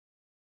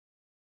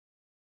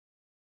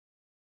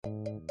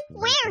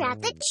We're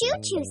at the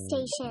choo-choo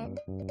station.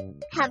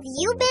 Have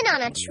you been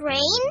on a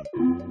train?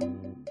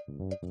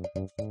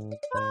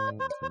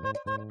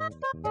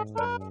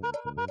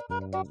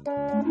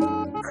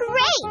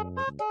 Great!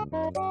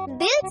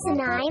 Boots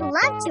and I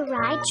love to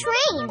ride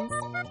trains.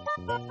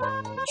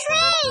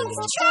 Trains!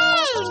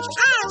 Trains!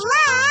 I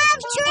love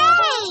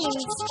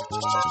trains!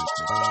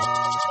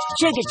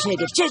 Chugga,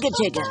 chugga, chugga,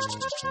 chugga.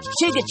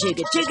 Chugga,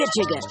 chugga, chugga,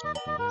 chugga.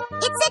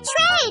 It's a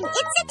train!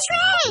 It's a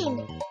train!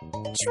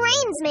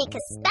 Trains make a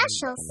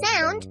special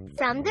sound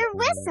from their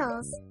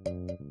whistles.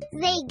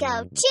 They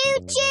go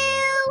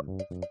choo-choo!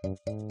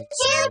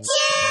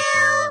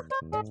 Choo-choo!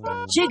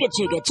 Chugga,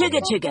 chugga,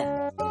 chugga, chugga.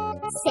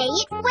 Say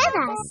it with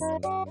us.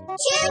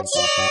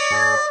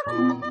 Choo-choo!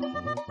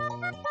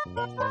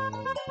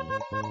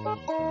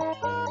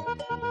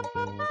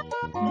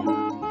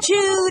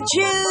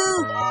 Choo-choo!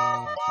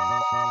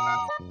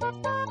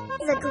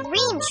 The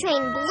green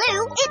train blew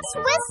its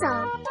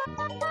whistle.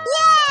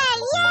 Yay!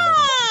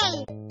 Yay!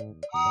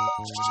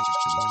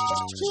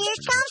 Here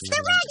comes the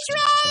red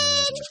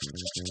train!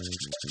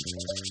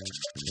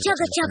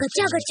 Chugga, chugga,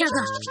 chugga,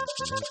 chugga.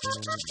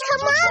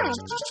 Come on!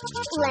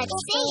 Let's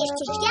say it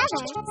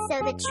together so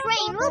the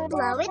train will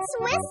blow its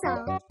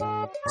whistle.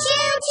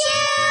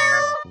 Choo-choo!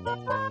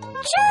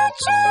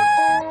 Choo-choo!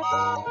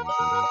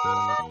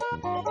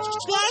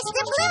 There's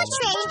the blue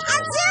train,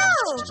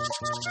 Azul!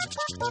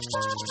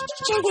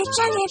 Chugga,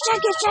 chugga,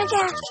 chugga,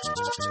 chugga.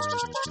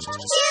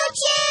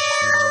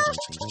 Choo-choo!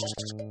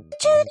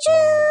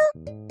 Choo-choo!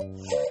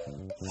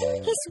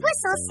 His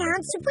whistle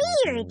sounds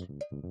weird.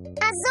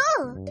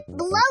 Azul,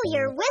 blow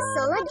your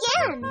whistle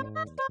again.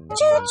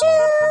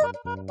 Choo-choo!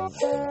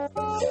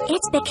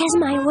 It's because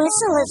my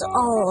whistle is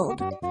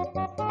old.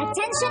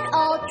 Attention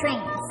all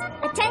trains.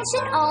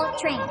 Attention all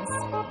trains.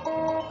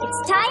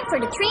 It's time for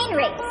the train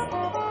race.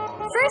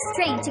 First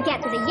train to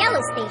get to the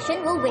yellow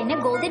station will win a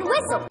golden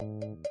whistle.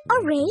 A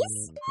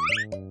race?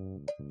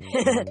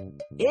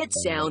 It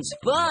sounds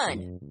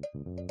fun.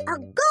 A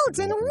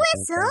golden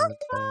whistle?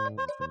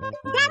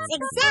 That's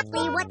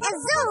exactly what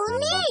Azul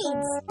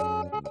needs.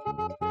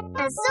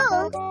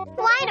 Azul,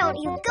 why don't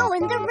you go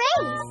in the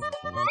race?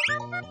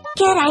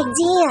 Good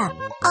idea.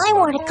 I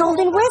want a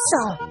golden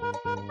whistle.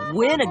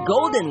 Win a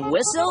golden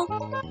whistle?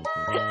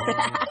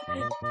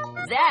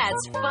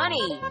 That's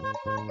funny.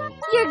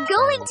 You're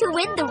going to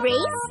win the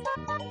race?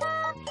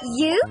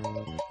 You?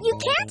 You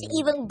can't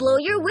even blow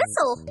your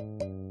whistle.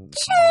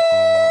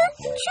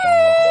 Choo! Choo!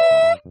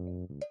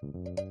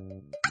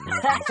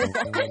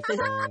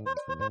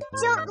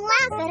 Don't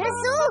laugh at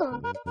Azul.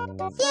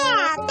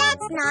 Yeah,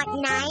 that's not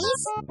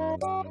nice.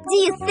 Do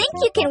you think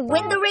you can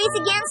win the race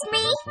against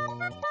me?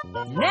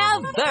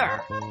 Never!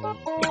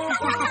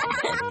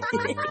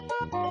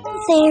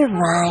 They're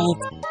right.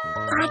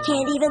 I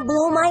can't even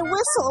blow my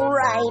whistle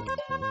right.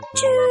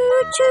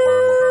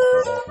 Choo-choo!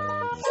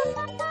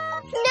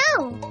 No,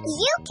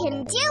 you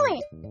can do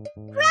it.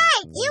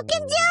 Right, you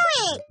can do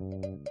it.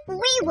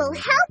 We will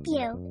help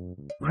you.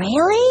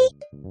 Really?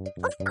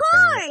 Of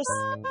course.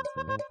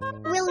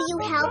 Will you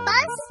help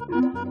us?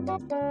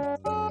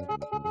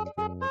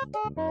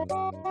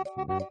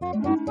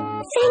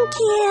 Thank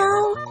you.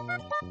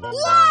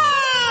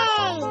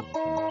 Yay!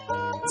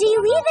 Do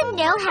you even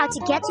know how to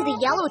get to the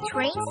yellow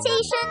train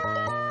station?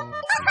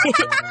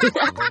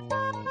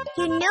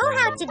 You know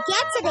how to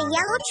get to the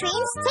yellow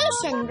train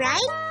station,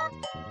 right?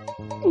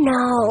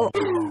 No.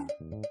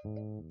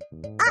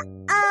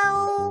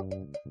 Uh-oh.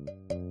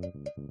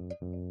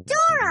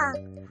 Dora,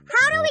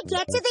 how do we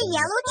get to the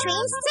yellow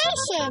train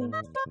station?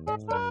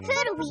 Who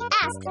do we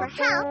ask for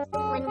help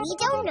when we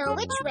don't know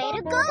which way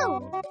to go?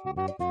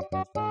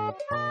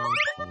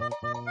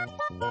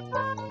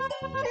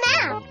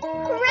 Map,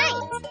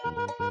 right.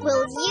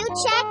 Will you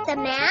check the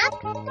map?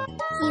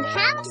 You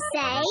have to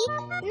say,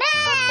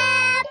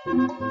 map!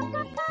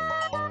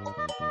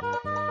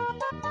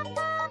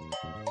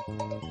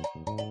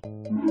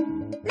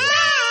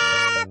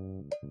 Map!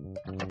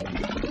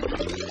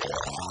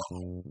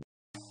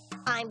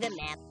 I'm the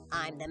map.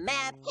 I'm the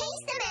map.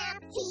 He's the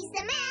map. He's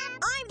the map.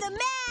 I'm the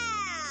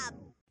map!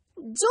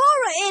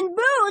 Dora and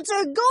Boots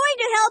are going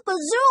to help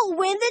Azul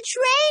win the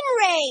train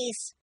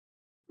race.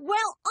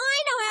 Well,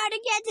 I know how to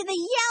get to the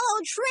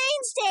yellow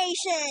train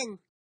station.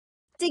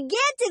 To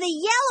get to the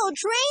yellow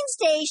train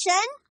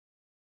station,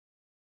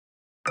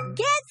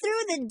 get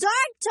through the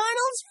dark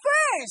tunnels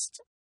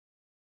first.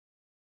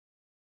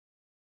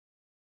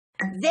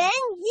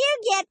 Then you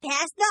get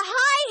past the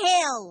high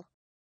hill.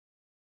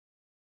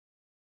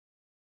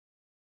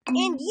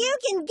 And you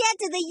can get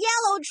to the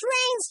yellow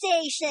train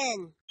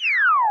station.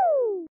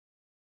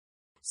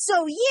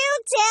 So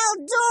you tell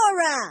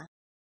Dora.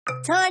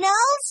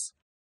 Tunnels,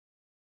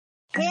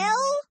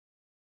 hill,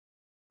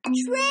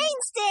 train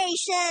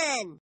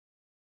station.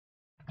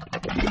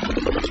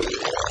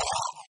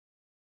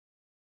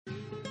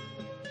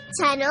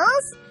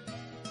 Tunnels,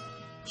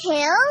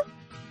 hill,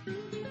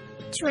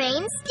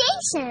 train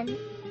station.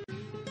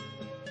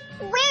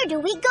 Where do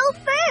we go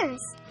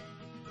first?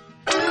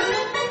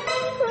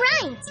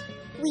 Right!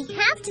 We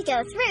have to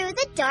go through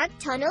the dark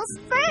tunnels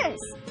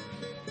first.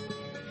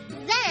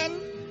 Then,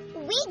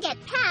 we get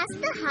past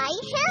the high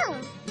hill.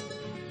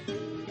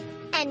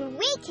 And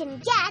we can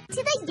get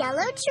to the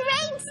yellow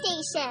train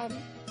station.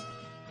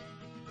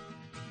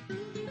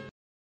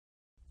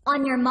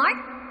 On your mark,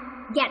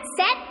 get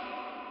set,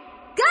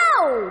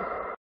 go!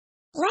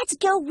 Let's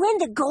go win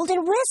the golden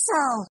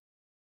whistle.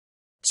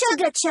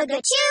 Chugga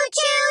chugga choo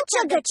choo,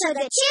 chugga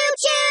chugga choo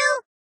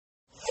choo.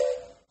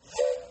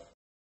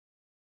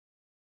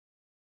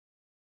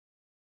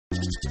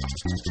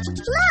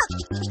 Look,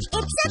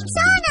 it's a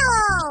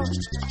tunnel.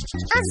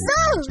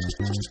 Azul,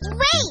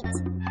 wait,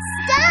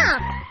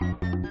 stop.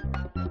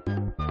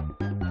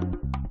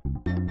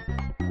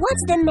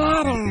 What's the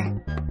matter?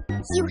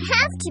 You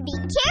have to be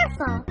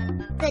careful.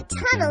 The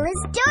tunnel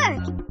is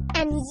dark,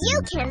 and you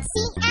can't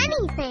see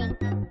anything.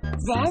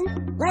 Then,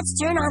 let's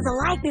turn on the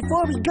light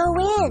before we go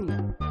in.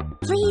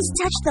 Please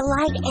touch the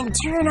light and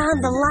turn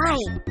on the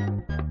light.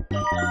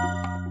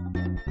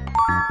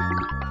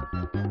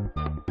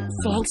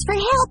 Thanks for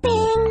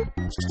helping.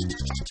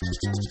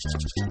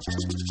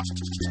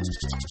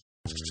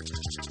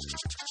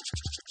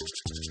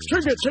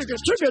 Chugga, chugga,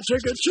 chugga,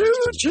 chugga, choo,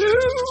 choo.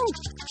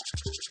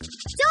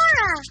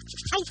 Dora,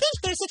 I think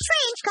there's a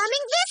train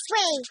coming this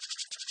way.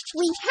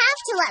 We have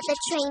to let the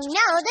train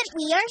know that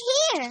we are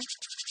here.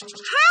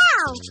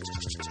 How?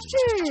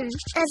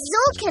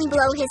 Azul can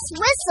blow his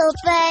whistle,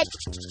 but...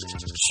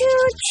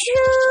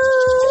 Choo-choo!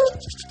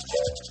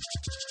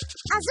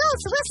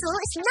 Azul's whistle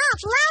is not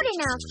loud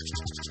enough.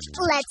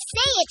 Let's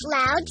say it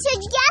loud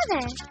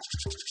together.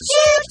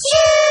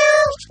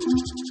 Choo-choo!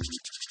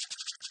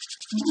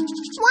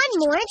 One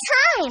more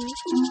time.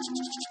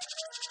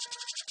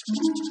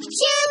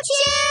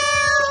 Choo-choo!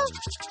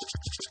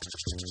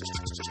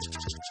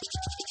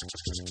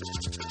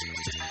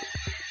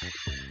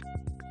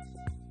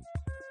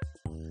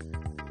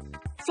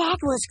 That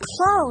was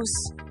close.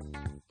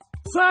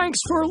 Thanks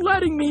for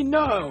letting me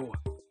know.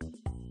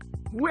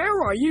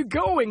 Where are you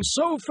going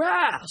so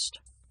fast?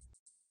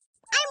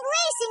 I'm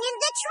racing in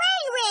the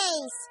train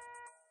race.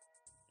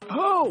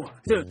 Oh,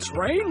 the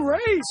train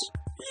race?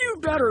 You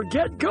better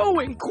get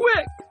going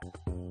quick.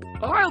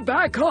 I'll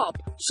back up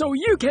so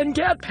you can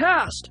get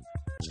past.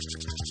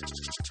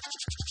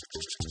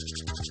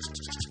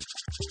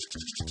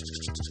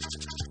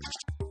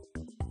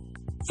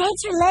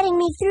 Thanks for letting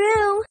me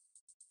through.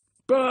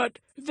 But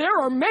there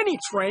are many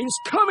trains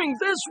coming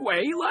this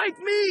way like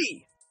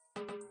me.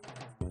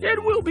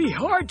 It will be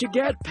hard to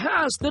get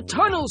past the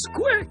tunnels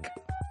quick.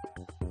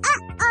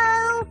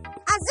 Uh-oh!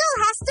 Azul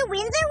has to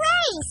win the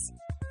race.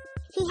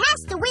 He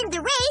has to win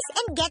the race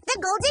and get the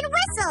golden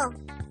whistle.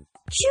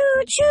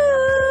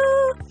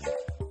 Choo-choo!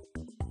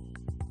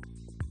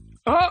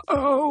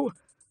 Uh-oh!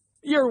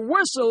 Your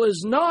whistle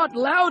is not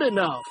loud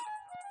enough.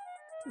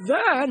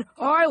 Then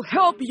I'll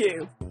help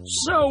you,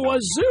 so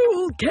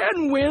Azul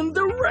can win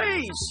the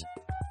race.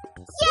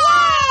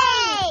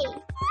 Yay!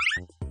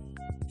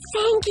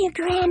 Thank you,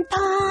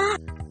 Grandpa.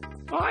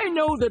 I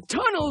know the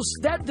tunnels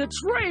that the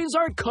trains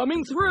are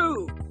coming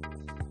through.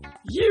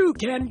 You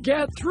can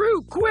get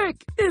through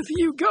quick if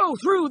you go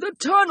through the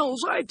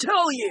tunnels, I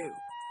tell you.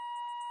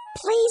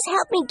 Please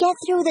help me get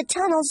through the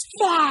tunnels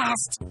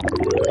fast.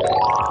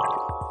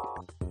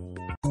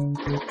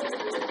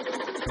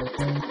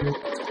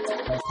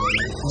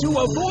 To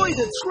avoid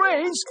the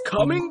trains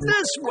coming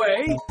this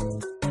way,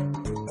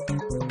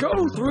 go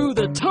through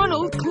the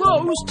tunnel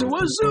close to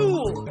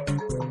Azul.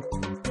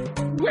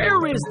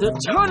 Where is the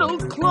tunnel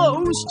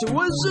close to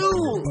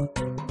Azul?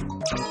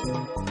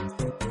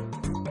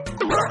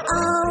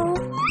 Uh-oh.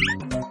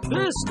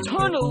 This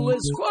tunnel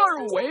is far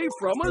away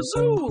from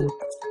Azul.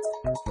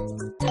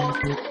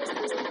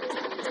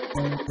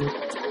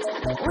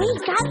 We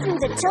got through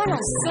the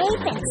tunnel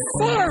safe and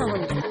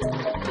sound.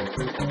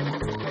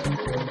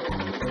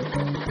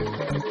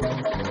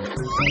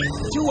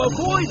 To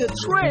avoid the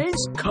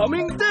trains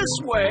coming this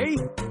way,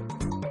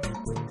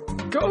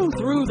 go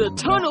through the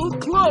tunnel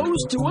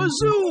close to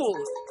Azul.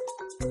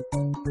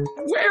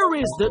 Where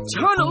is the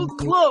tunnel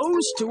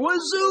close to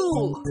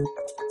Azul?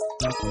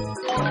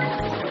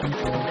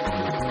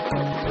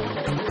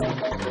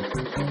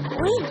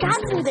 We got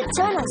through the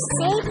tunnel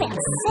safe and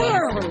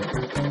sound.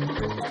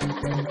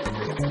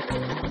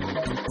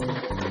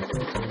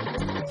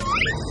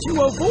 To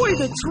avoid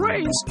the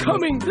trains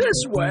coming this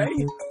way,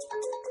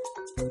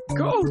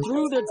 go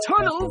through the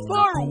tunnel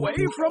far away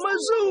from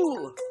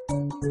Azul.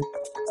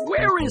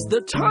 Where is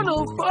the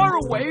tunnel far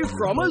away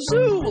from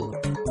Azul?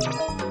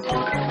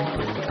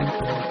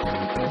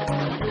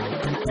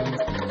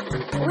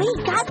 We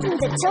got through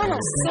the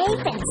tunnel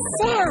safe and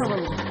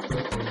sound.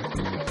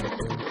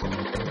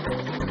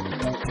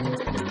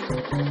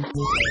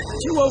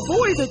 To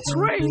avoid the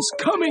trains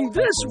coming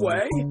this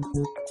way,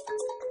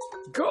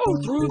 go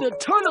through the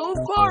tunnel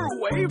far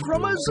away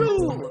from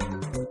Azul.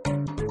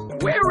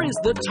 Where is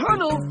the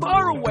tunnel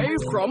far away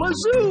from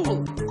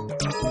Azul?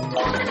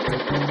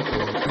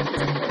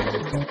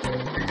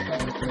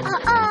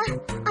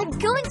 I'm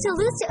going to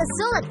lose to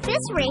Azul at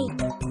this rate.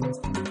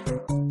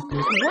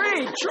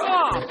 Great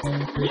job!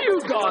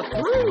 You got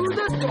through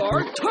the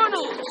dark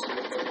tunnels.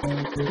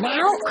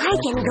 Now I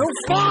can go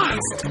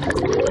fast.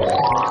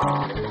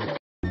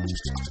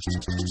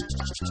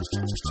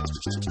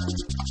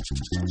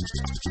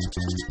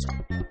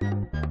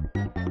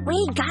 We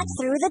got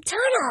through the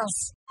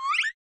tunnels.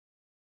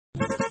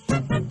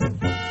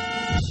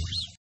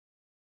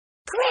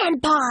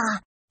 Grandpa,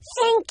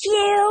 thank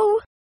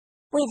you.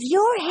 With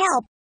your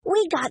help,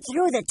 we got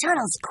through the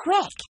tunnels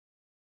quick.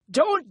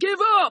 Don't give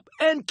up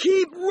and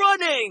keep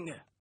running.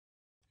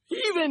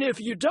 Even if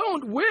you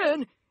don't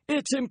win,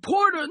 it's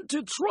important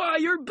to try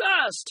your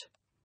best.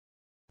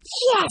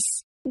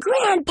 Yes,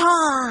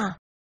 Grandpa.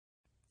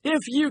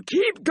 If you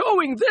keep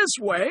going this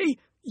way,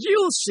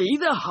 you'll see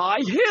the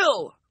high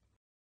hill.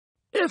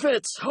 If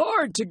it's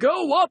hard to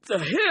go up the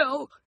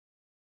hill,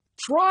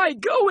 try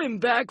going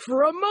back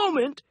for a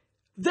moment,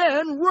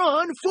 then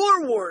run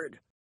forward.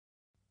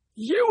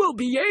 You will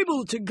be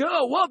able to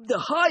go up the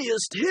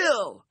highest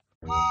hill.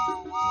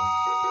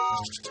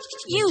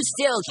 You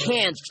still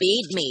can't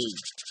beat me.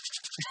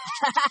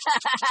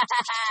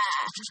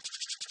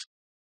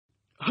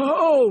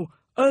 Oh,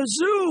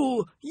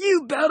 Azul,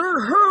 you better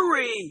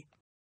hurry.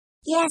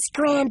 Yes,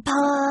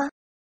 Grandpa.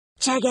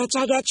 Chugga,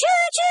 chugga,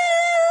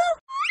 choo-choo.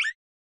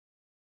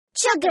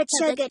 Chugga,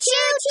 chugga,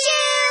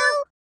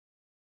 choo-choo!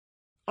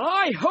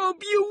 I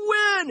hope you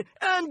win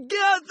and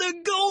get the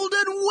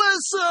golden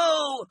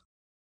whistle.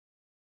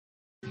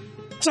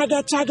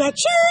 Chugga, chugga,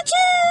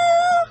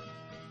 choo-choo.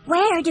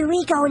 Where do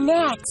we go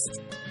next?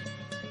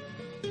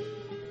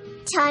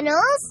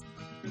 Tunnels,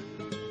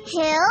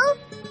 hill,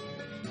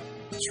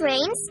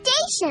 train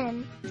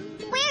station.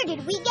 Where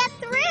did we get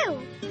through?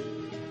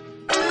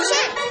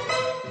 Check!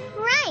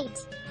 Right,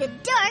 the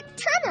dark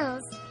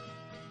tunnels.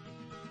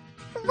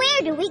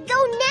 Where do we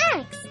go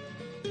next?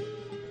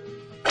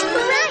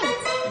 Right,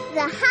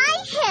 the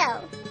high hill.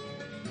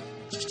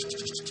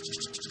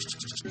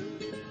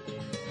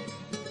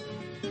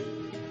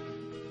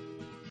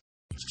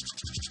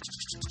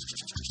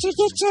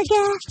 Chugga,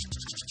 chugga.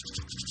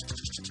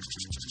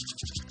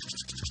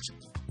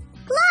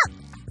 Look,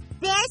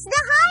 there's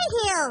the high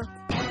hill.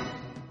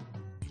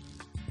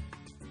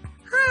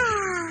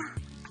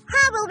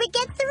 How will we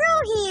get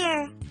through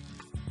here?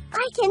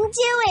 I can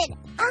do it.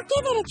 I'll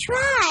give it a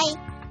try.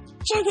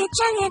 Chugga,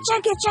 chugga,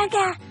 chugga,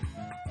 chugga.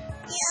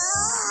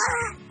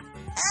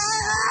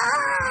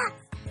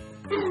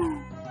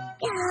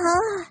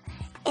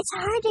 It's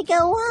hard to go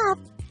up.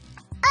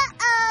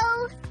 Uh-oh!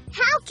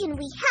 How can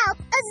we help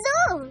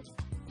Azul?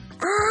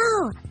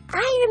 Oh,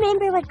 I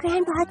remember what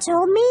Grandpa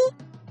told me.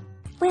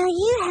 Will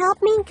you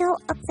help me go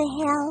up the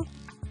hill?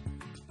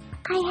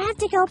 I have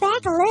to go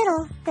back a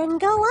little, then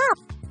go up.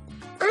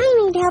 I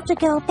need help to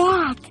go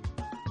back.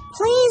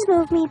 Please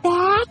move me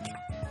back.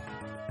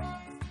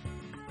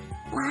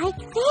 Like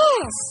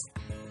this.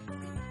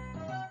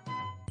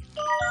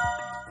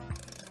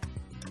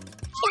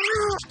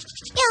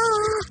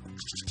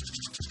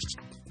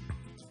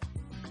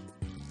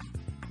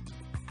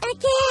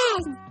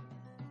 Again.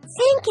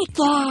 Think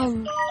again.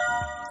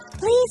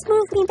 Please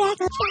move me back.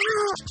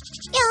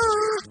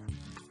 Yay!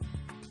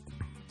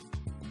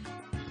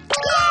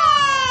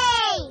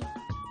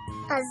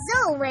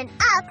 Azul went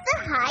up the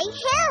high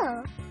hill.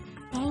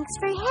 Thanks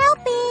for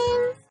helping.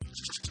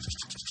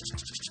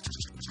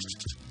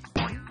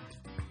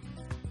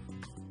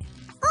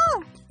 Oh,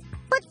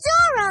 but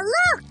Dora,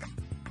 look!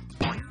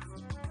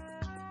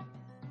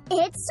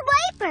 It's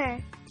Swiper.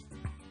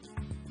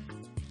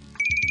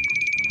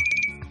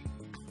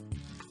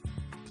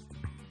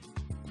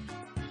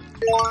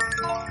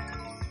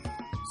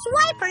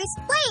 Swiper's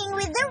playing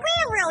with the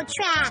railroad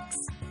tracks.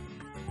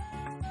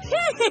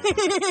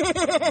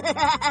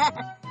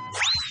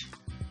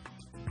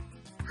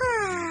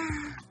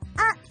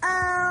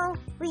 Uh-oh.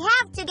 We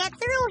have to get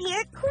through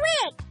here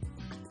quick.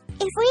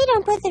 If we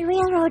don't put the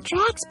railroad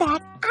tracks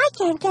back, I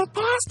can't get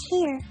past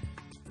here.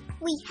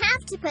 We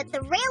have to put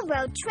the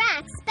railroad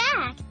tracks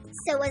back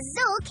so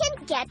Azul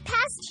can get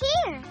past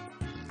here.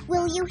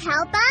 Will you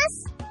help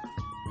us?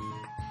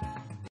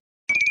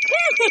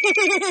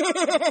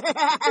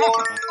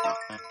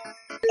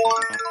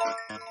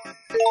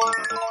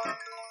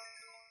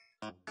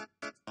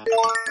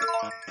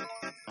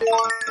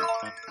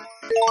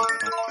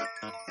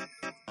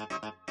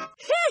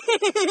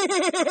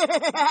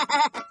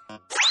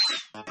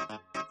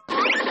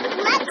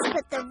 Let's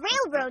put the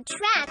railroad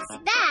tracks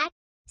back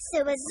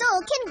so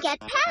Azul can get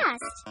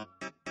past.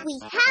 We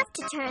have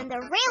to turn the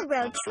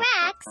railroad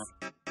tracks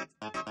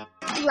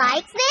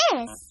like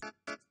this.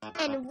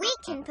 And we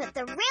can put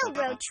the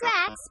railroad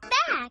tracks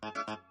back.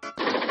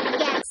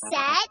 Get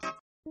set,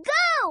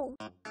 go!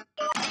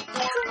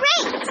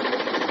 Great!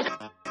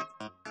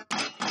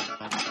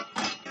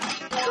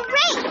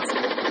 Great!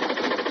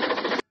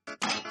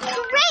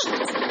 Great!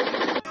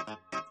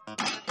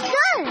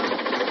 Good!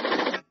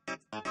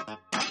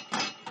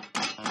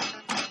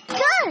 Good!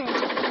 Yay!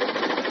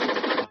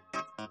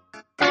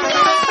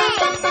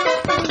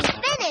 We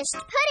finished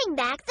putting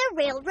back the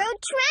railroad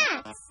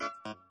tracks.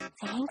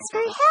 Thanks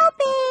for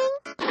helping.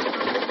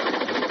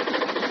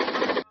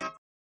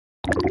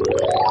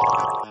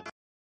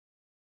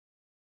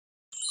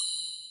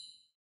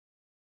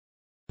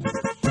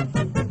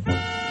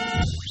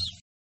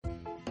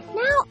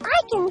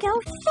 can go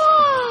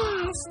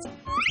fast.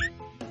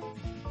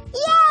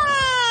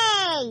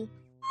 Yay!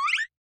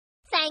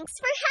 Thanks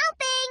for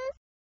helping.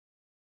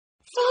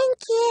 Thank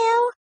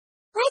you.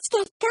 Let's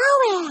get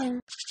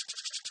going.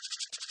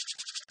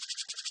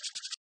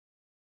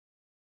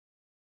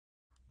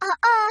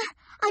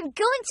 I'm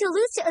going to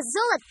lose to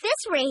Azul at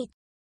this rate.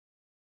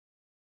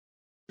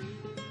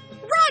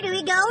 Where do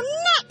we go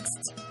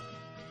next?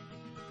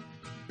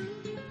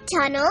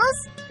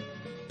 Tunnels,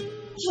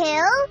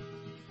 hill,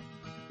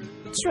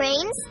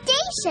 train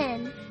station.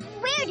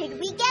 Where did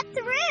we get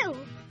through?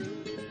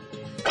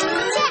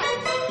 Check.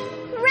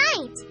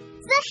 Right,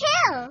 the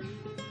hill.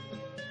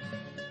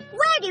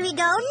 Where do we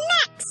go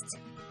next?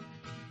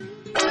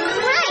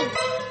 Right,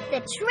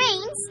 the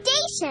train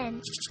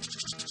station.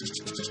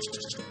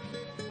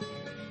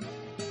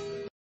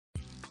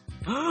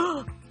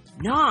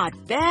 Not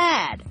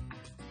bad.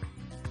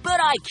 But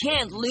I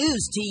can't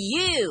lose to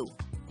you.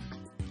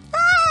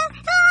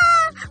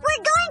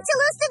 We're going to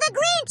lose to the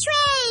green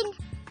train.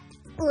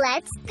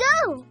 Let's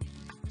go.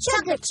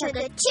 Chugga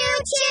chugga choo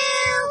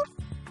choo.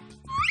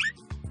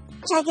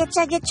 Chugga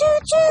chugga choo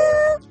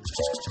choo.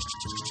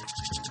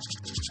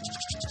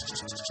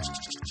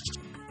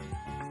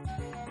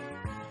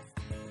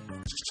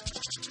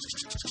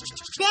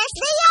 There's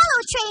the yellow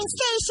train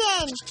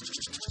station.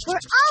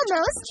 We're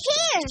almost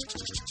here.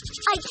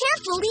 I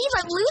can't believe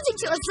I'm losing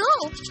to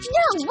Azul.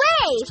 No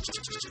way.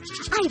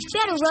 I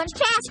better run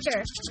faster.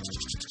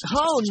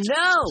 Oh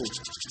no!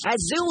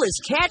 Azul is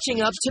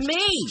catching up to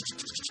me.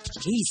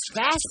 He's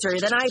faster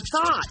than I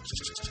thought.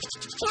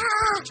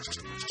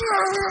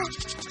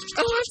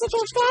 I have to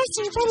go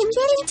faster, but I'm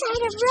getting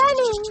tired of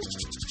running.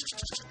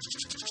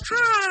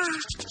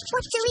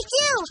 What do we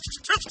do?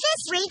 At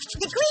this rate,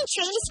 the green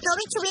train is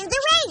going to win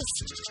the race.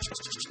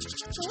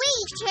 We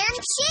can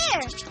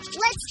cheer.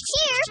 Let's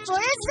cheer for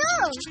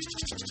Azul.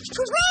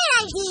 Great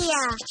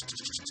idea.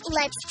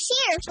 Let's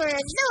cheer for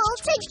Azul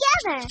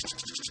together.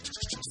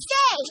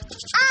 Say,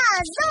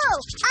 Azul,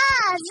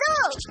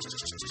 Azul.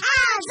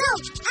 Azul,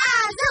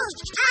 Azul,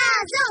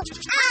 Azul,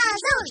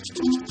 Azul.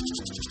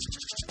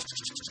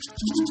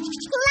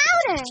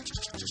 Louder.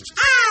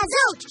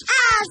 Azul,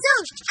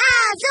 Azul,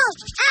 Azul,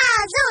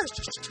 Azul.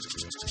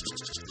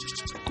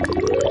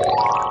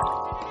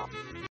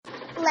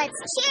 Let's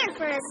cheer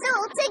for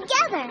Azul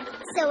together,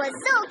 so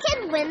Azul can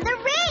win the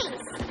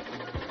race.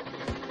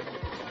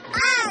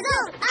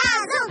 Azul,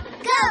 Azul,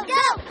 go,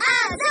 go,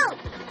 Azul.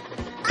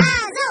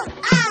 Azul,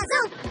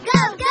 Azul,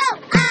 go, go,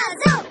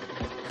 Azul.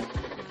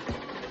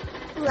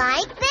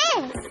 Like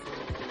this.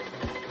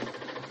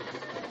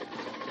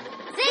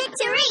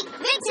 Victory,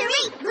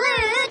 victory,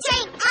 blue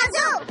train,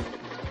 Azul.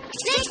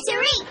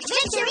 Victory,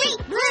 victory,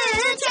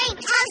 blue train,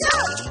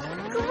 Azul.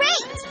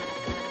 Great.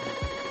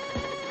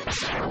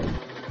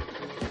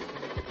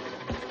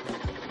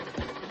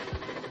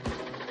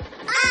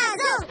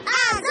 Azul,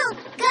 Azul,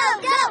 go,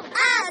 go,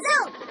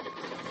 Azul.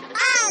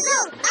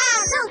 Azul,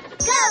 Azul,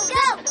 go,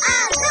 go,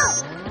 Azul.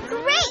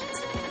 Great.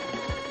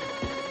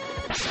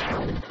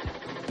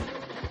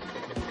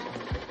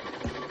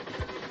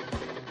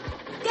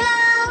 Go,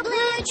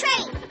 blue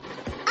train.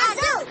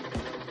 Azul.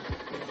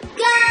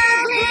 Go,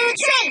 blue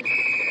train.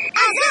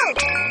 Azul.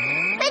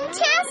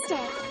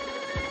 Fantastic.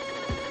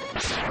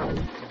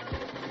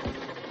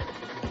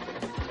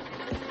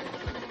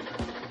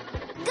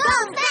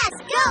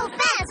 Go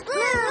fast,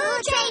 blue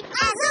train,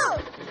 Azul.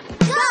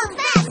 Go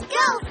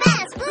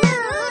fast,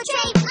 blue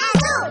train,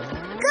 Azul.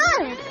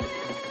 Good.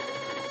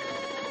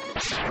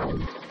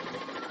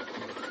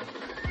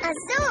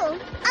 Azul,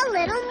 a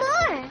little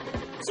more.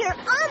 You're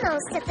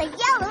almost at the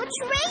yellow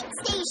train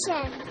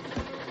station.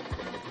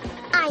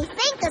 I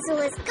think Azul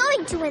is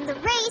going to win the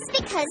race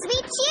because we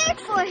cheered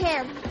for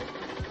him.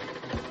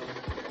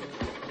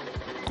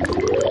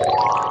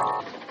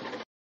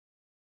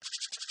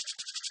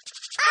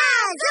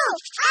 Azul!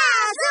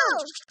 Azul!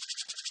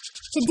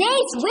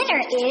 Today's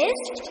winner is...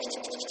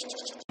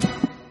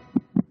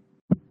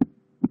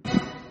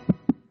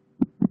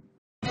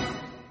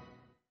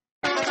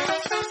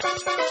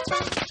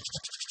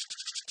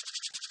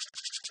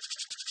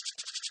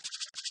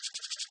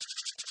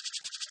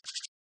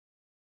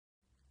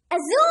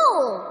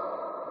 Azul!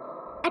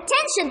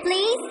 Attention,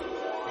 please!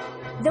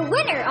 The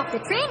winner of the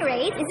train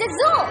race is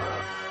Azul!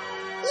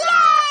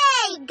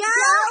 Yay! Go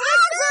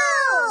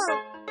Azul!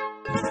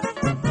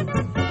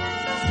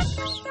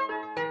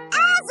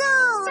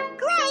 Azul!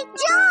 Great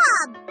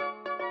job!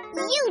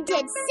 You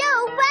did so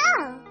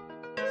well!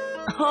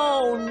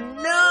 Oh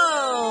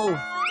no!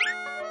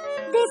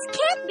 This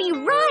can't be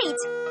right!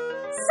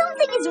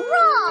 Something is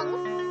wrong!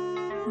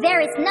 There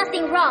is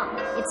nothing wrong.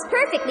 It's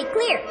perfectly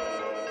clear.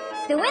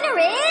 The winner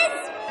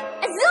is...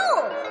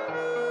 Azul!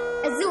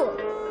 Azul,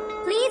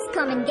 please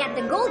come and get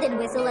the golden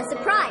whistle as a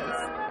prize.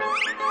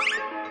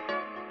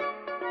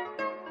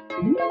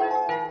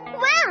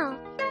 Wow!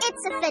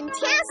 It's a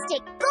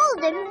fantastic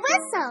golden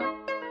whistle!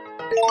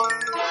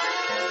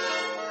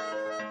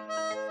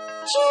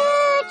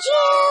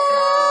 Choo-choo!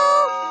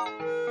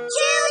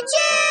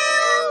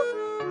 Choo-choo!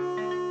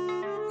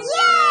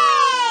 Yay!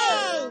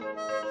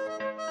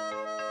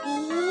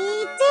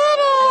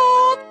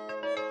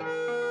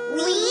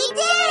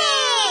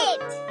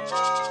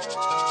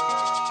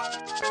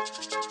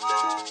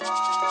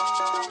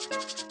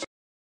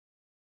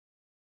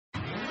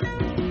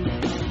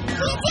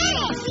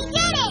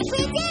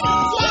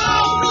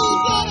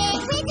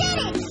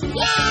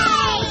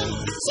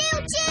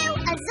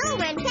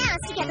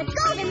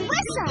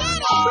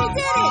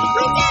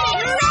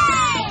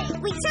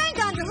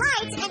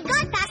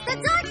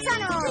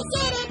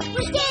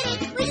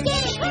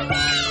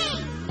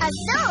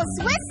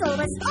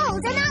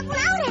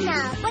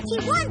 She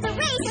won the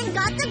race!